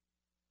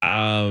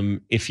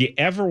 If you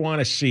ever want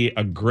to see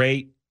a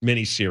great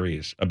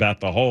miniseries about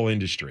the whole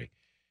industry,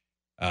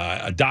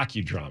 a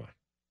docudrama,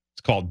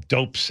 it's called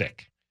Dope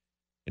Sick.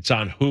 It's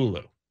on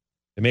Hulu.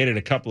 They made it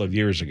a couple of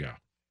years ago.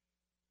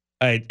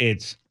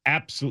 It's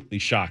absolutely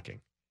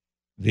shocking.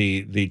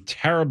 The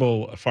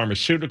terrible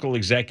pharmaceutical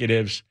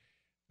executives,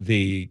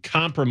 the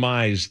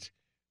compromised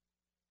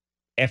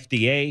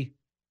FDA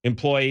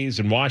employees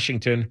in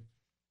Washington,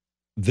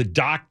 the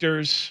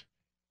doctors.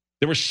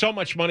 There was so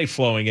much money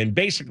flowing, and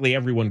basically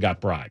everyone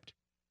got bribed.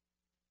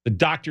 The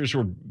doctors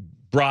were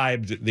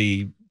bribed.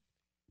 The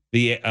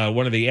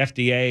one of the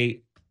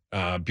FDA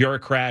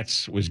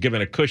bureaucrats was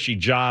given a cushy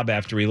job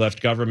after he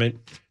left government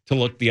to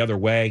look the other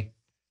way,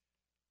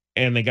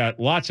 and they got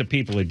lots of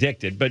people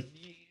addicted. But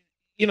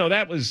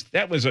that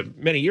was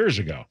many years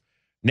ago.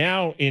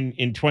 Now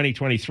in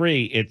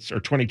 2023, or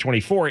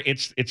 2024,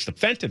 it's the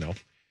fentanyl,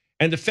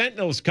 and the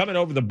fentanyl is coming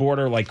over the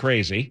border like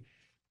crazy.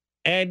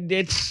 And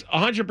it's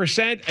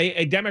 100%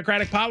 a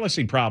Democratic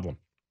policy problem,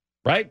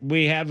 right?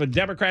 We have a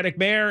Democratic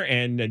mayor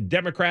and a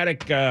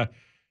Democratic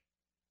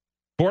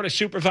board of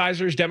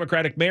supervisors,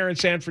 Democratic mayor in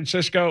San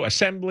Francisco,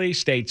 assembly,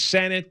 state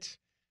senate,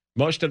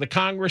 most of the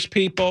Congress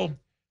people.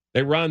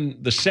 They run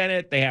the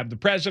Senate. They have the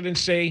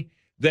presidency.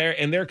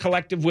 in their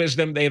collective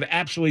wisdom, they have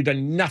absolutely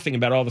done nothing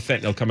about all the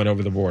fentanyl coming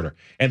over the border.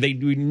 And they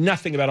do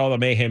nothing about all the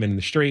mayhem in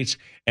the streets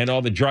and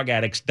all the drug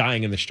addicts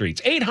dying in the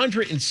streets.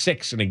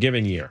 806 in a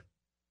given year.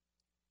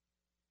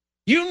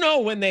 You know,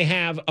 when they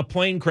have a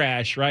plane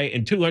crash, right,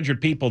 and 200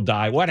 people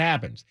die, what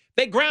happens?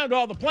 They ground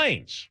all the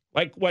planes,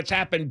 like what's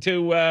happened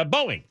to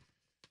Boeing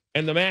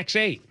and the MAX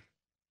 8.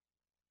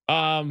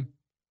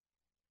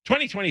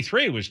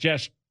 2023 was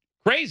just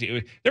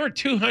crazy. There were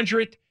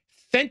 200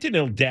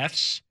 fentanyl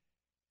deaths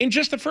in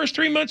just the first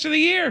 3 months of the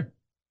year.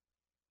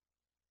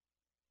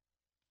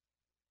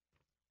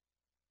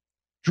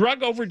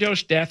 Drug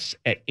overdose deaths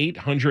at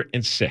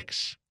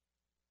 806.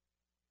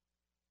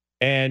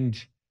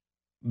 And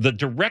the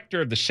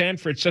director of the San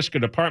Francisco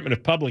Department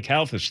of Public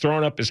Health has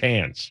thrown up his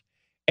hands.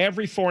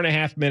 Every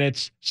 4.5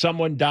 minutes,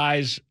 someone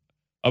dies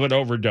of an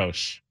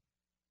overdose.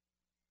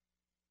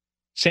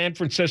 San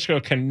Francisco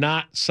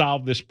cannot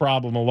solve this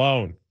problem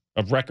alone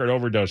of record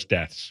overdose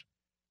deaths.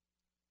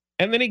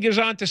 And then he goes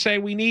on to say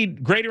we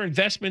need greater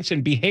investments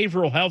in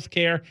behavioral health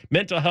care,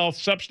 mental health,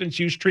 substance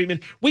use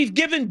treatment. We've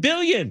given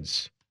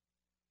billions.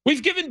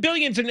 We've given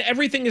billions and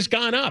everything has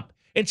gone up.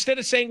 Instead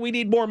of saying we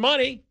need more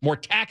money, more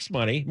tax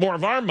money, more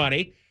of our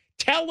money,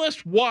 tell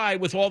us why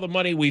with all the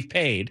money we've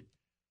paid,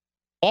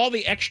 all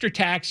the extra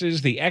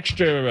taxes, the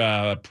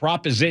extra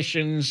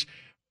propositions,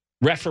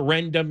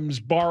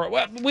 referendums,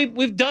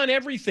 we've done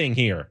everything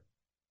here.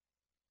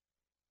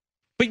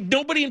 But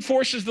nobody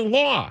enforces the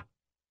law.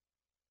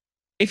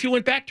 If you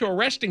went back to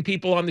arresting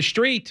people on the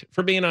street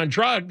for being on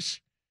drugs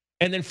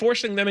and then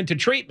forcing them into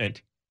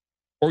treatment,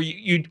 or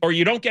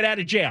you don't get out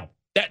of jail.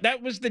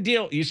 That was the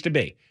deal it used to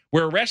be.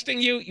 We're arresting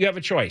you, you have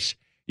a choice.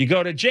 You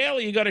go to jail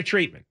or you go to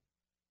treatment.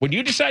 When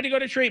you decide to go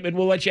to treatment,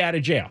 we'll let you out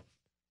of jail.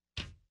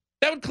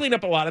 That would clean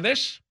up a lot of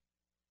this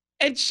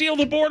and seal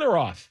the border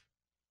off.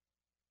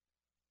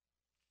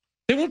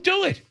 They won't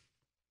do it.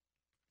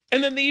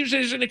 And then they use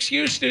it as an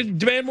excuse to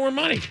demand more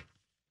money.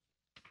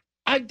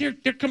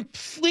 They're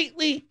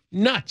completely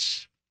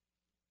nuts.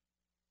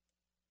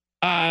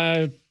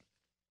 And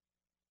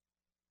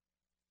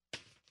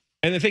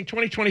they think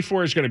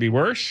 2024 is going to be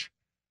worse.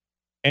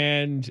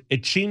 And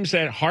it seems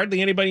that hardly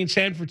anybody in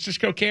San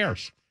Francisco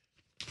cares.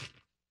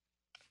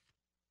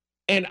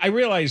 And I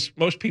realize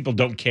most people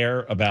don't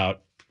care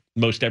about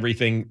most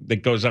everything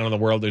that goes on in the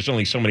world. There's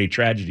only so many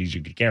tragedies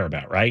you could care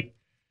about, right?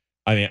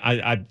 I mean,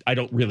 I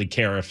don't really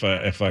care if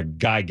a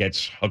guy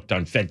gets hooked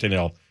on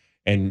fentanyl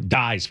and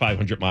dies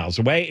 500 miles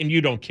away, and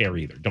you don't care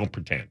either. Don't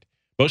pretend.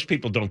 Most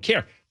people don't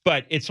care.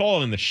 But it's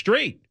all in the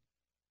street.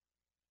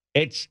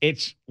 It's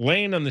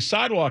laying on the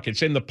sidewalk.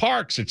 It's in the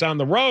parks. It's on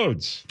the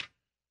roads.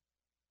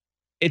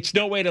 It's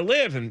no way to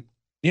live. And,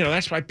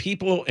 that's why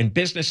people and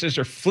businesses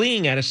are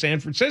fleeing out of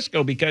San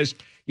Francisco, because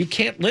you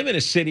can't live in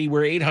a city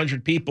where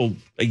 800 people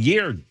a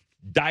year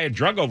die of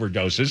drug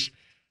overdoses,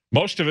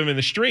 most of them in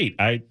the street.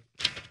 All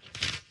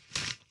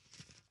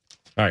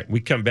right, we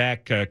come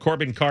back.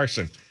 Corbin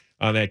Carson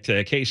on that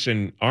case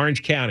in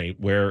Orange County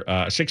where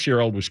a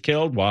 6-year-old was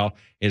killed while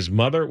his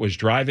mother was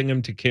driving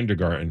him to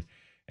kindergarten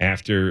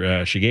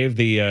after she gave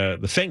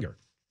the finger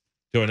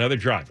to another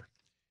driver.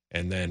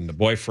 And then the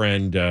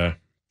boyfriend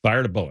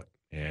fired a bullet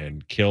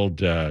and killed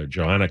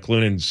Joanna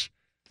Cloonan's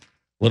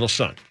little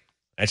son.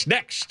 That's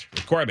next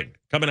with Corbin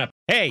coming up.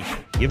 Hey,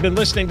 you've been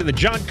listening to the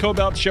John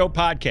Kobylt Show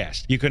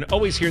podcast. You can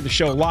always hear the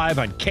show live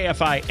on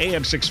KFI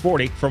AM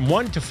 640 from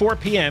 1 to 4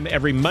 p.m.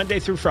 every Monday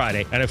through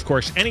Friday. And, of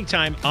course,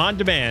 anytime on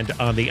demand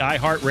on the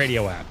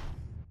iHeartRadio app.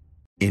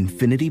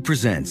 Infiniti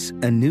presents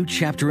a new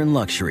chapter in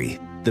luxury,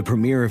 the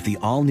premiere of the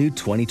all-new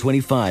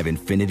 2025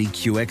 Infiniti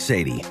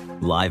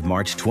QX80, live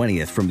March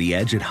 20th from the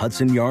Edge at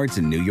Hudson Yards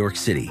in New York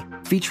City,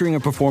 featuring a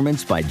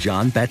performance by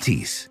John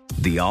Batiste.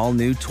 The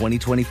all-new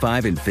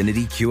 2025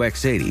 Infiniti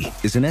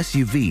QX80 is an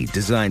SUV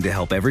designed to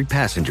help every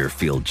passenger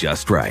feel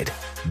just right.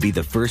 Be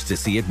the first to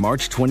see it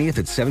March 20th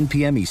at 7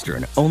 p.m.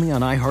 Eastern, only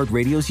on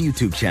iHeartRadio's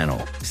YouTube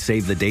channel.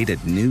 Save the date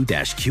at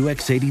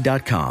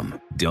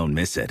new-QX80.com. Don't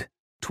miss it.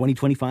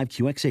 2025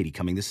 QX80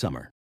 coming this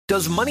summer.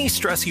 Does money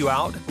stress you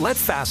out? Let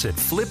Facet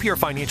flip your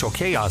financial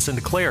chaos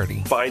into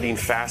clarity. Finding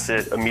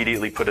Facet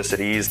immediately put us at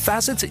ease.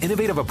 Facet's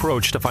innovative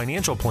approach to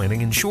financial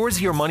planning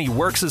ensures your money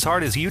works as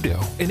hard as you do,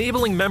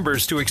 enabling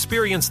members to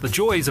experience the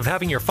joys of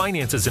having your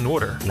finances in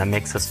order. And that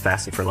makes us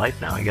Facet for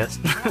life now, I guess.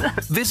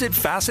 Visit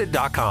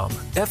Facet.com,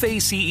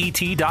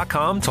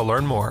 FACET.com to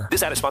learn more.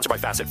 This ad is sponsored by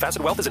Facet.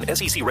 Facet Wealth is an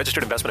SEC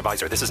registered investment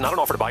advisor. This is not an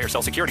offer to buy or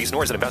sell securities,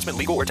 nor is it investment,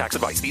 legal, or tax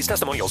advice. These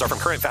testimonials are from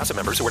current Facet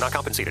members who are not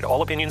compensated.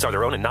 All opinions are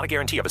their own and not a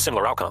guarantee of a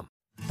similar outcome.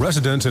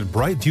 Residents at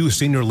Brightview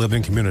Senior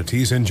Living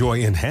Communities enjoy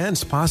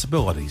enhanced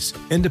possibilities,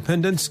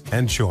 independence,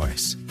 and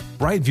choice.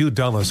 Brightview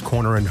Dulles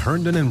Corner in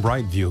Herndon and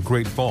Brightview,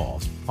 Great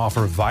Falls,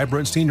 offer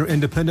vibrant senior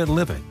independent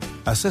living,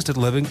 assisted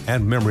living,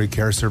 and memory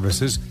care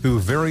services through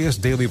various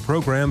daily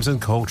programs and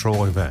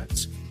cultural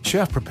events.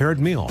 Chef-prepared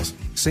meals,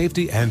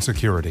 safety and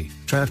security,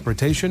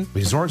 transportation,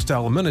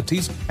 resort-style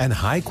amenities, and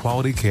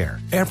high-quality care.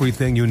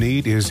 Everything you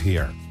need is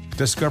here.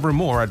 Discover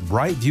more at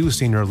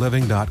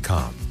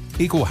brightviewseniorliving.com.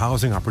 Equal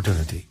housing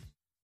opportunity.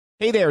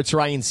 Hey there, it's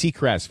Ryan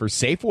Seacrest for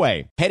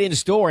Safeway. Head in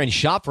store and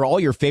shop for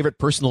all your favorite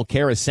personal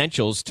care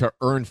essentials to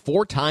earn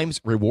 4 times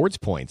rewards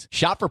points.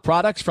 Shop for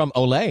products from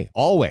Olay,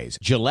 Always,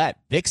 Gillette,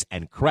 Vicks,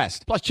 and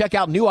Crest. Plus, check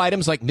out new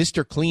items like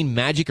Mr. Clean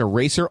Magic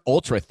Eraser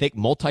Ultra Thick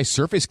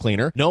Multi-Surface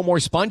Cleaner. No more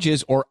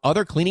sponges or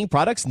other cleaning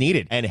products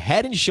needed. And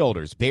Head &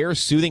 Shoulders Bare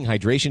Soothing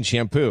Hydration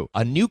Shampoo,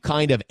 a new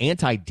kind of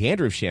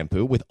anti-dandruff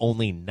shampoo with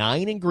only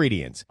 9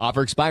 ingredients.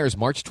 Offer expires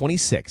March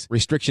 26.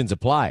 Restrictions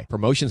apply.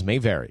 Promotions may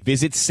vary.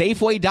 Visit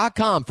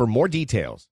Safeway.com for more details.